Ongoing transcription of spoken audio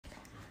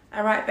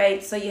All right,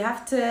 babe. So you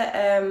have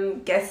to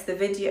guess the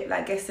video,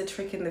 like guess the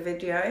trick in the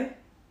video.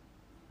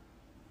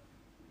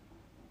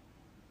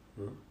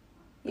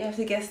 You have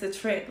to guess the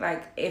trick,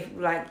 like if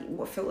like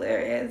what filter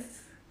it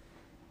is.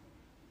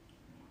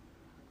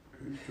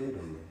 Who's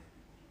Jordan,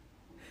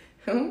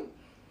 Hmm?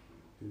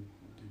 Did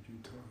you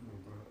tell him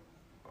about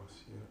us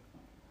yet?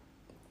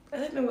 I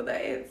don't know what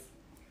that is.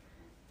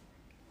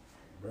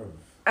 Bruv.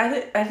 I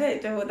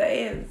don't know what that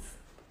is.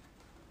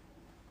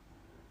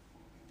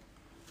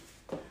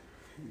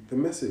 The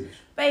message.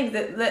 Babe,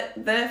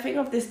 the thing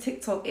of this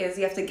TikTok is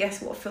you have to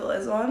guess what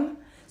filter's on.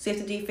 So you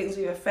have to do things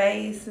with your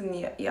face and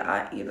your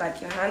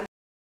like your hand.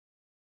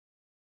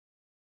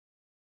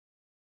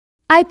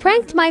 I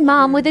pranked my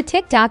mom with a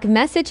TikTok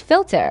message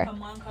filter.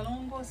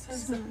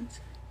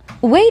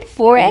 Wait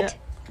for it.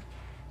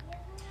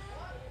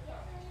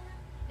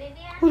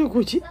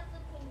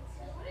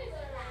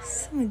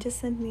 Someone just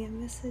sent me a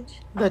message.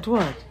 That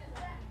what?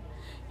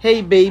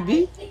 Hey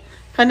baby.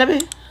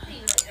 Kandabe.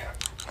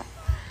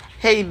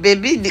 Hey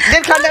baby.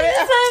 Then Kandabe.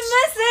 It's a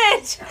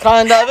message.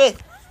 Kandabe.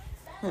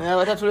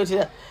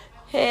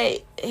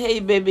 Hey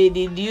baby,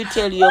 did you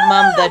tell your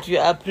mom that you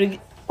are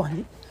pregnant?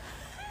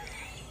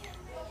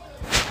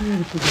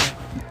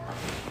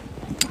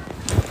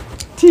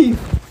 Teeth.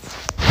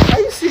 Are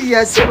you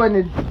serious? Mama,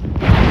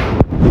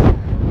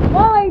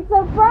 it's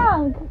a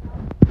prank.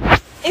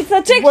 It's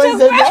a TikTok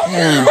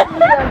prank.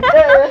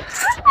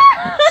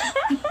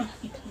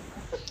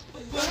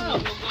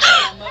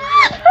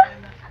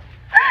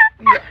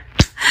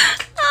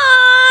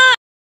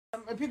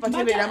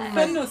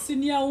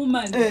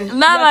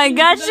 Mama, I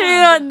got you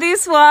on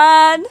this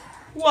one.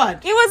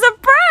 What? It was a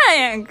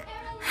prank.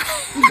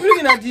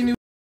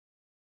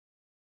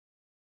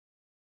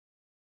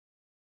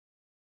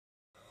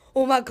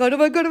 Oh my god, oh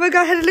my god, oh my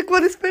god, hey, look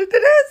what this filter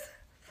is.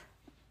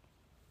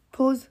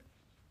 Pause.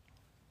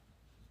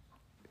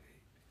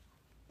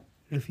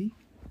 Rafiq?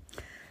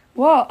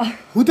 What?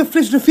 Who the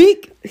frick's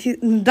Rafiq?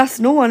 That's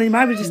no one, it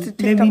might be just a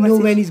TikTok Let me know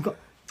message. when he's got...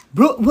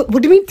 Bro,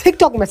 what do you mean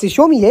TikTok message?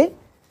 Show me, eh?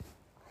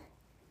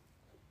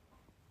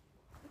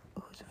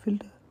 Oh, it's a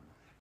filter.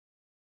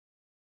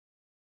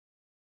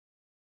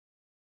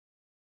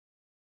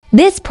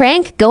 This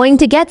prank going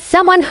to get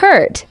someone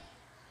hurt.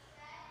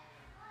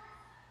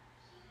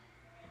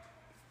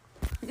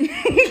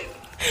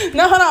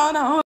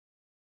 No.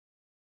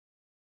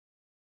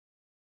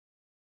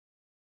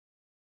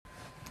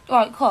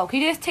 Alright, cool. Can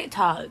you do this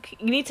TikTok?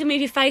 You need to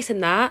move your face in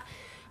that,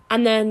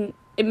 and then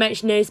it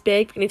makes your nose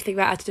big. You need to think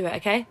about how to do it,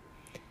 okay?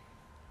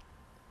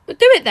 Well,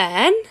 do it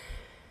then.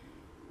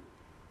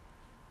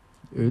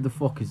 Who the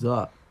fuck is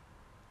that?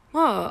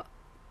 What?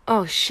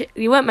 Oh shit!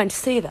 You weren't meant to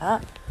see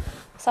that.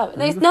 So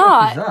Who it's the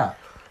not. Fuck is that?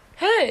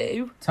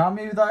 Who? Tell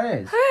me who that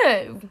is.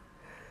 Who?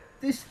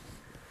 This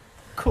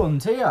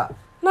cunt here.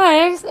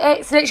 No,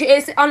 it's literally,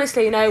 it's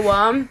honestly no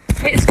one.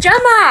 It's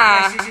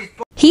Gemma.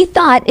 He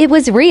thought it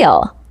was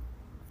real.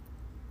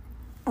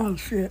 Oh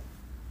shit.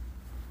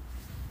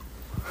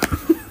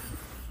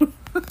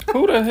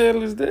 Who the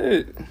hell is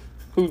that?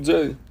 Who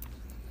Jay?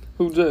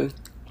 Who Jay?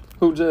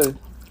 Who Jay?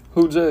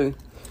 Who Jay?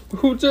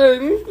 Who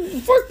Jay?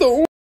 Fuck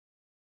the...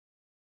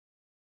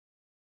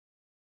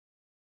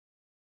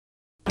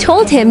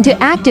 Told him to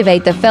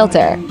activate the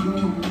filter.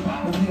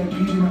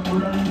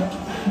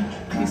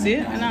 You see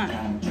it or not?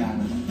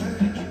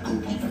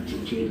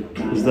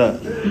 What's that?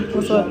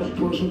 What's up?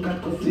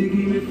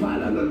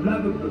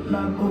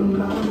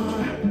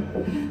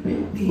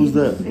 Who's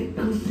that?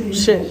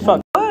 Shit,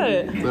 fuck. What?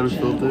 That is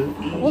filter.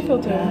 What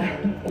filter?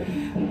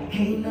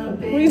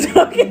 What are you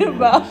talking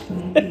about?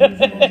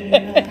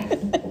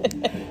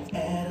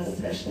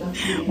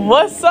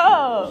 What's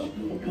up?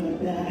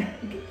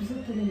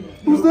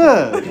 Who's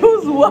that?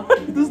 Who's what?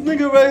 This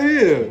nigga right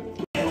here.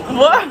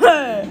 What?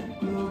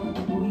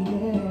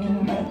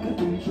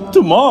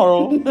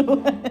 Tomorrow.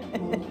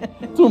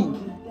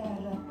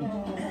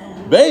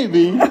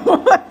 Baby.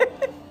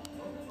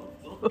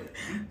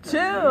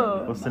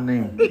 Chill. What's the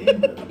name? Give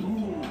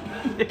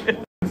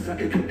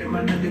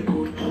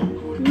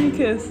me a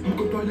kiss.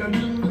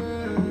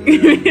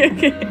 Give me a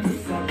kiss.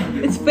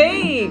 It's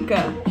fake.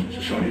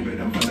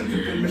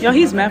 Yo,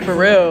 he's mad for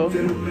real.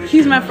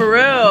 He's mad for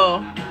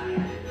real.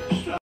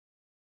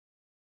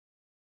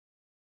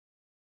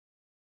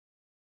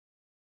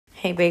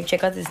 Hey babe,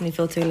 check out this new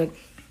filter. Look.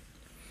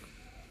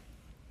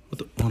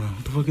 Hold on.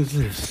 What the fuck is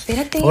this?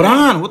 Espérate. Hold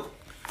on. What?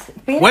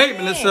 Espérate. Wait,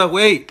 Melissa.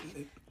 Wait.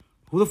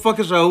 Who the fuck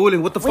is Raul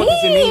and what the fuck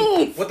does it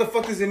mean? What the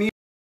fuck does it mean?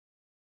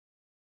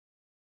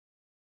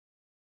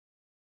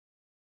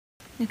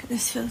 Look at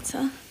this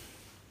filter.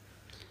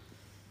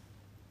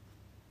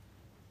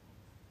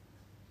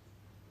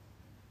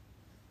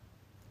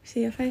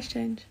 See your face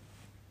change.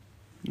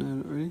 No,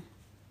 not really.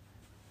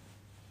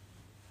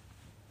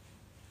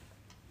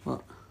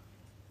 What?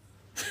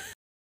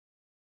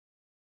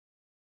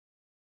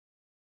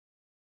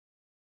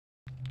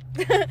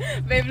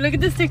 Babe, look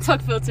at this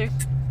TikTok filter.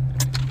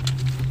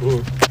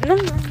 Oh,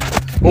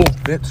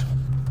 bitch.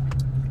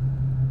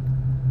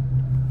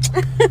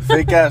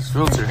 Fake ass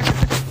filter.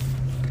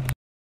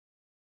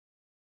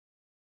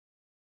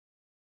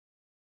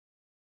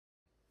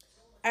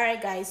 All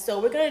right, guys. So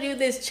we're gonna do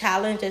this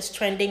challenge that's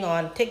trending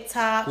on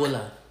TikTok. Hold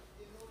on.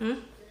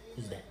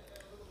 Who's that?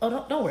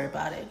 Oh, don't worry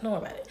about it. Don't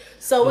worry about it.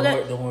 So we're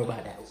gonna. Don't worry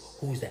about that.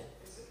 Who's that?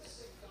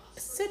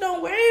 So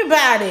don't worry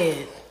about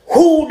it.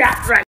 Who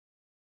that right?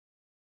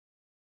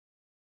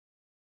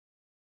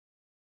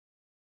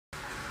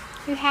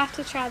 You have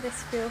to try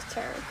this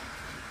filter.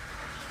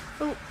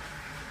 Oh.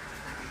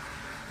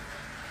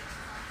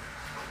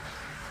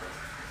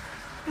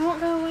 It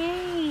won't go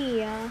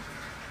away.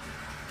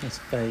 It's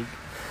fake.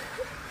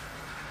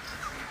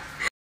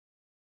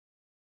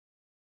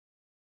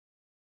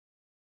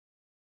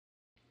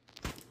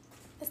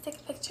 Let's take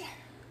a picture.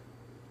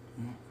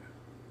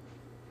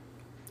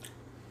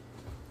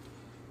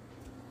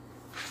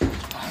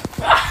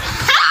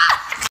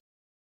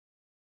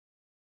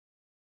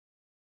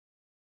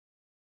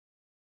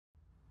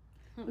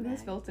 Look at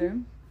this filter.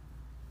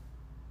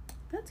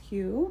 That's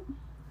cute.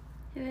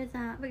 Who is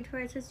that?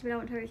 Victoria says to be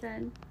what Victoria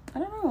said. I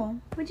don't know.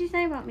 What'd you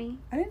say about me?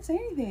 I didn't say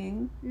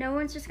anything. No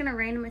one's just gonna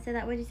randomly say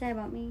that. What'd you say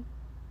about me?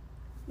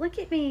 Look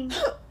at me.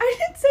 I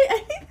didn't say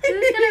anything.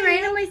 Who's gonna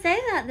randomly say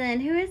that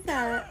then? Who is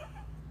that?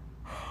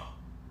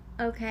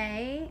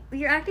 Okay.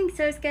 You're acting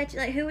so sketchy.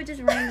 Like, who would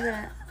just rank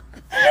that?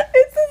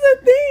 This is a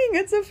thing.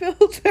 It's a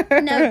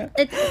filter. No,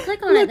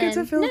 click on it then. It's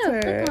a filter.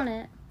 No, click on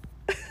it.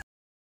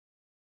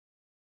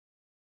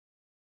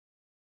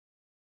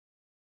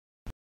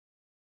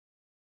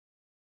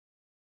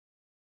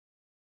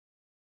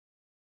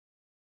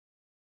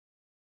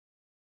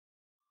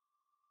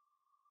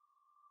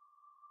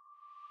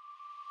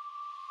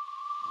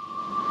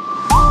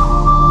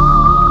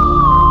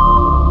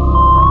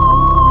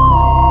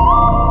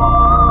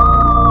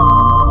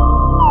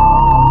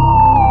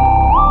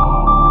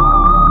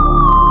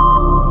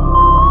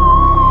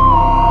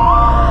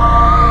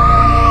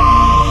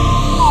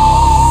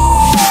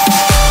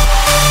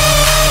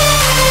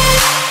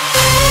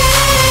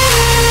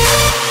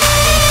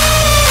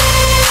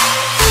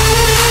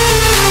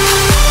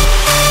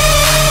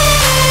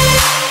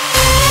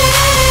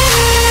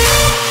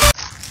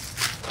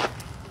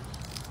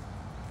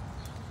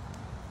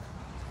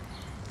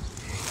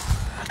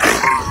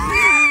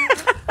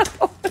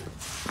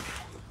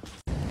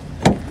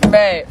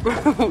 Babe.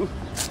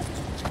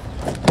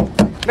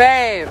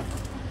 Babe.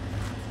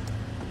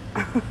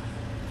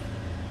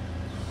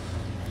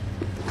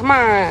 Come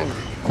on.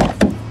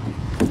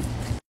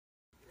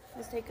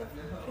 Let's take a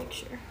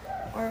picture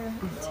or a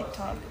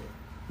TikTok.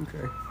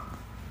 Okay.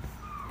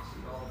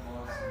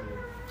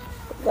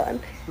 Hold on.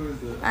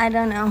 I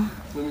don't know.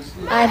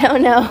 I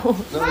don't know.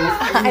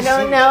 I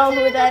don't know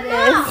who that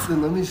is.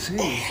 Then let me see.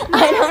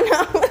 I don't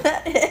know who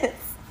that is.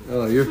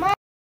 Oh, you're.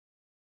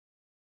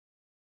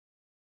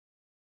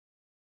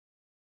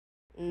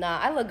 Nah,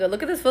 I look good.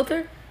 Look at this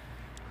filter.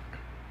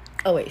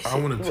 Oh wait. I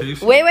want to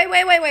taste. Wait. What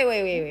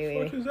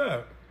the fuck is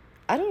that?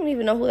 I don't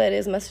even know who that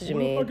is messaging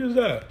me. What the fuck is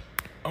that?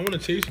 I want to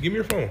taste you. Give me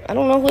your phone. I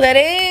don't know who that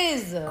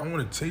is. I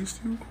want to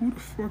taste you. Who the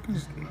fuck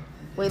is?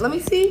 Wait, let me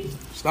see.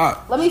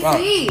 Stop. Let me Stop.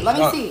 see. Let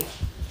Stop. me see.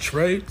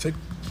 Trey, take.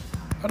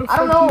 How the I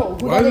don't fuck know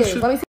who why that this is.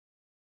 shit- Let me see.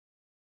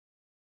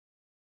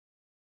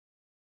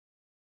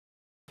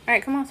 All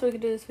right, come on, so we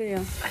can do this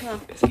video. Come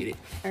on. Let's get it.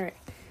 All right.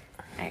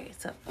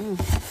 So.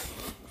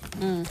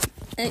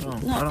 Hey, Hold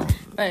on, no. hold on.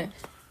 Right.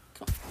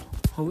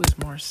 Who is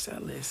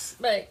Marcellus?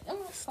 Right. I'm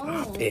on the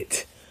Stop phone.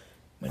 it.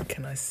 When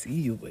can I see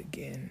you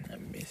again? I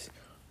miss.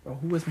 Bro,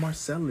 who is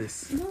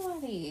Marcellus?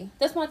 Nobody.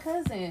 That's my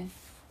cousin.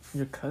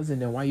 Your cousin.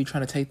 Then why are you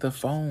trying to take the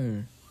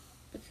phone?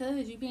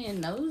 Because you being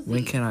nosy.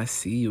 When can I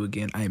see you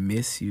again? I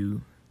miss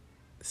you.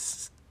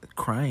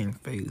 Crying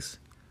face.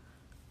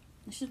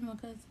 It's just my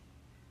cousin.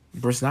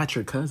 Bro, it's not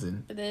your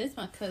cousin. But that is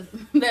my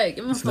cousin. Babe,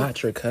 give me my It's phone.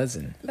 not your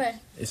cousin. Babe,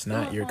 It's give me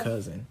not my your phone.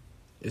 cousin.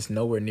 It's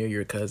nowhere near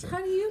your cousin.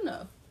 How do you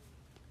know?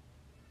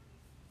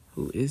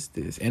 Who is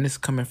this? And it's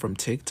coming from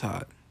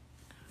TikTok.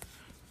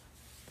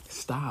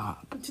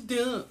 Stop. What you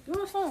doing? Give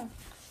me my phone.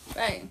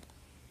 Babe.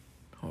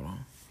 Hold on.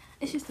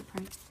 It's just a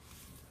prank.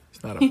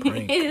 It's not a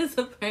prank. It is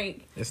a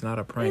prank. It's not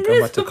a prank. It I'm is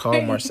about to a call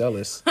prank.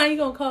 Marcellus. How you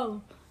gonna call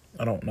him?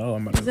 I don't know.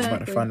 I'm about to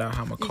Exactly. find out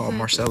how I'm going to call Exactly.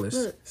 Marcellus.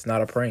 Look. It's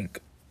not a prank.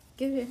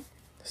 Give it.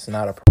 It's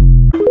not a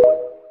prank.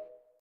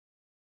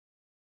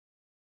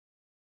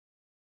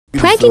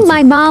 Pranking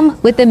my mom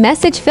with the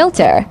message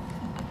filter.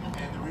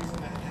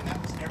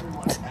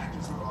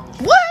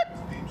 What?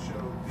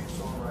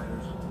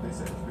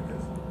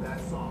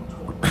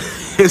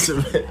 It's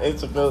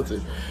a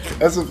filter.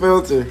 That's a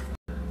filter.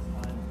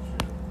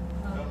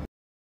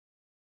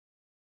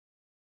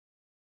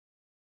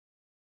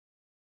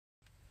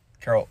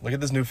 Carol, look at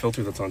this new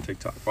filter that's on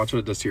TikTok. Watch what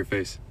it does to your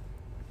face.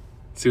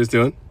 See what it's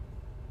doing?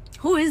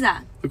 Who is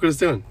that? Look what it's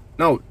doing.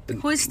 No.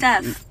 Who is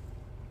Steph?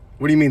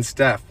 What do you mean,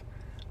 Steph?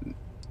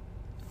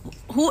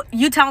 Who?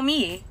 You tell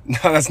me. No,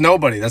 that's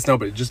nobody. That's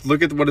nobody. Just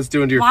look at what it's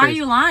doing to your Why face. are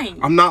you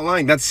lying? I'm not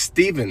lying. That's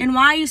Steven. And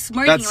why are you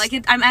smirking? That's-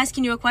 Like I'm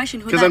asking you a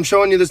question. Who Because that? I'm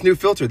showing you this new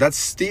filter. That's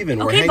Steven.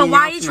 We're Okay, hanging but why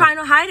out are you tonight. trying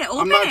to hide it? Open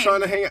I'm not it.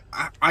 trying to hang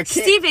out. I can't.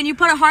 Steven, you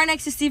put a heart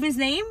next to Steven's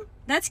name?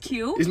 That's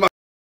cute. He's my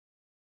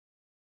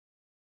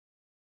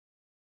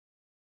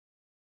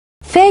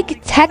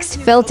Fake text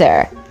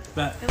filter.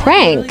 Prank.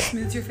 It really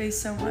smooths your face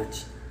so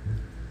much.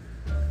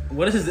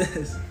 What is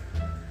this?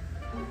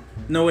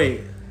 No,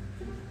 wait.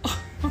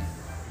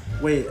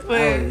 Wait.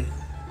 Allie.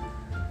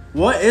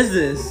 What is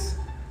this?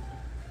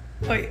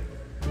 Wait.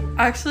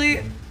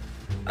 Actually,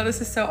 oh,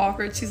 this is so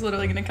awkward. She's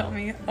literally gonna kill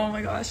me. Oh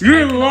my gosh.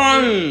 You're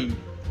lying.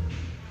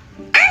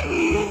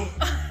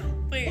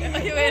 Wait,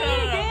 okay, wait,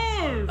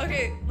 no.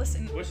 Okay,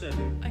 listen. What should I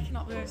do? I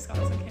cannot believe I just got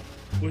this. I can't.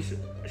 What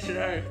should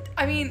I?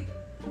 I mean,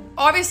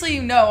 obviously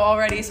you know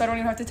already, so I don't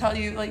even have to tell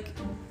you, like,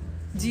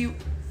 do you...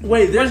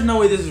 Wait, there's no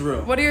way this is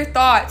real. What are your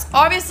thoughts?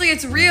 Obviously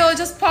it's real, it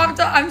just popped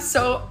up.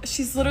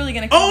 She's literally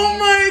gonna kill me. Oh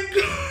my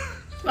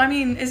god! I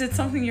mean, is it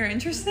something you're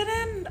interested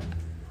in?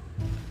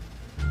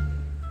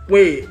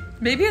 Wait.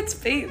 Maybe it's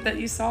fate that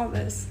you saw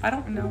this. I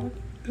don't know.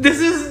 This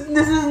is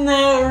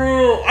not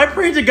real. I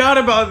prayed to God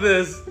about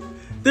this.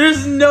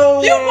 There's no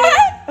way. You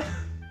what?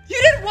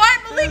 You did what,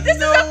 Malik? This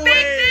is a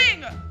fake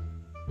thing.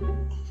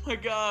 Oh my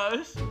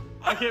gosh.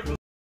 I can't believe.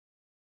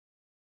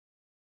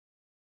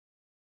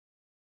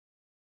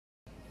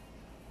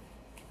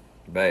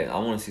 Babe, I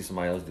want to see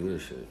somebody else do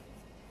this shit.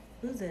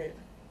 Who's it?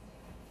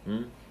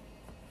 Hmm?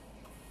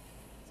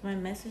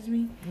 Somebody message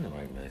me?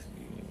 Nobody message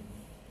me.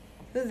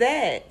 Who's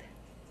that?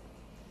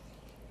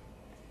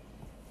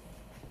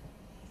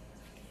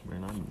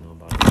 Man, I don't know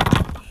about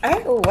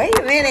it. Oh, wait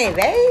a minute,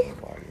 babe.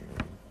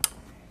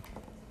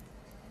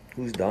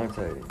 Who's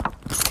Dante?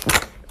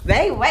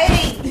 Babe,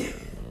 wait.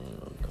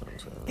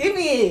 Give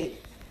me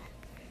it.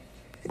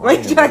 Why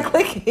you trying to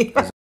click it?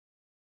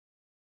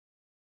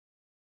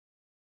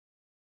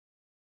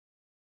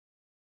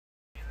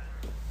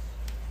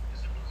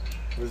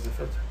 Where's the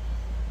filter?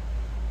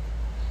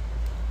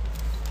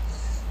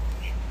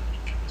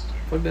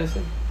 What did that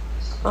say?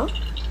 Huh?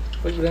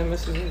 What did that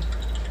message say?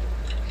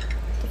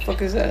 What the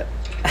fuck is that?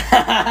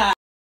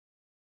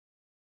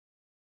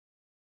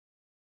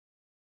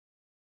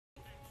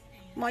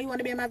 Why you want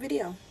to be in my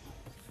video?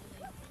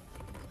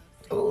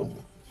 Oh,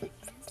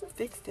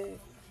 fixed it.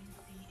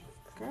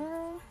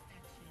 Girl.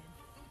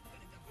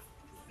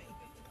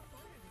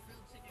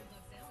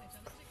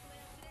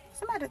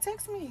 Somebody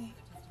text me.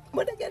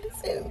 What I gotta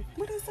say?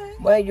 What is that?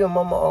 Why your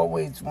mama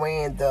always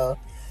wearing the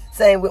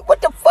same? What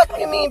the fuck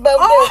you mean about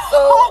that?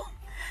 So,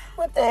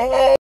 what the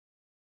heck?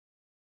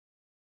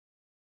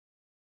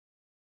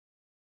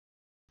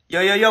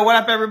 Yo, what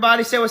up,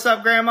 everybody? Say what's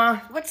up, Grandma.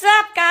 What's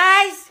up,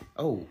 guys?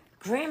 Oh.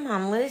 Grandma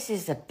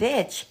Melissa's a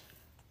bitch.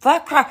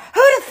 Fuck her.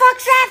 Who the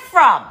fuck's that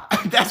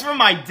from? That's from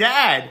my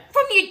dad.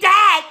 From your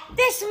dad?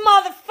 This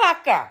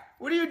motherfucker.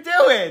 What are you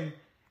doing?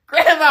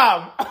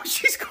 Grandma! Oh,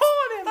 she's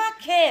calling him.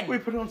 Fuck him.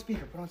 Wait, put it on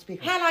speaker,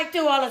 How'd I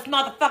do all this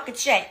motherfucking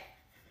shit?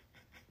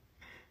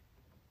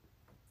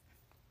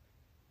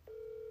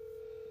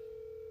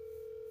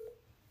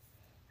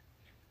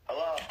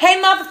 Hello?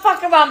 Hey,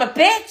 motherfucker, I'm a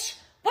bitch.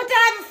 What did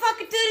I ever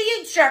fucking do to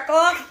you, jerk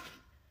off?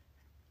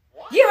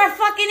 You're a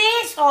fucking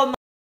asshole,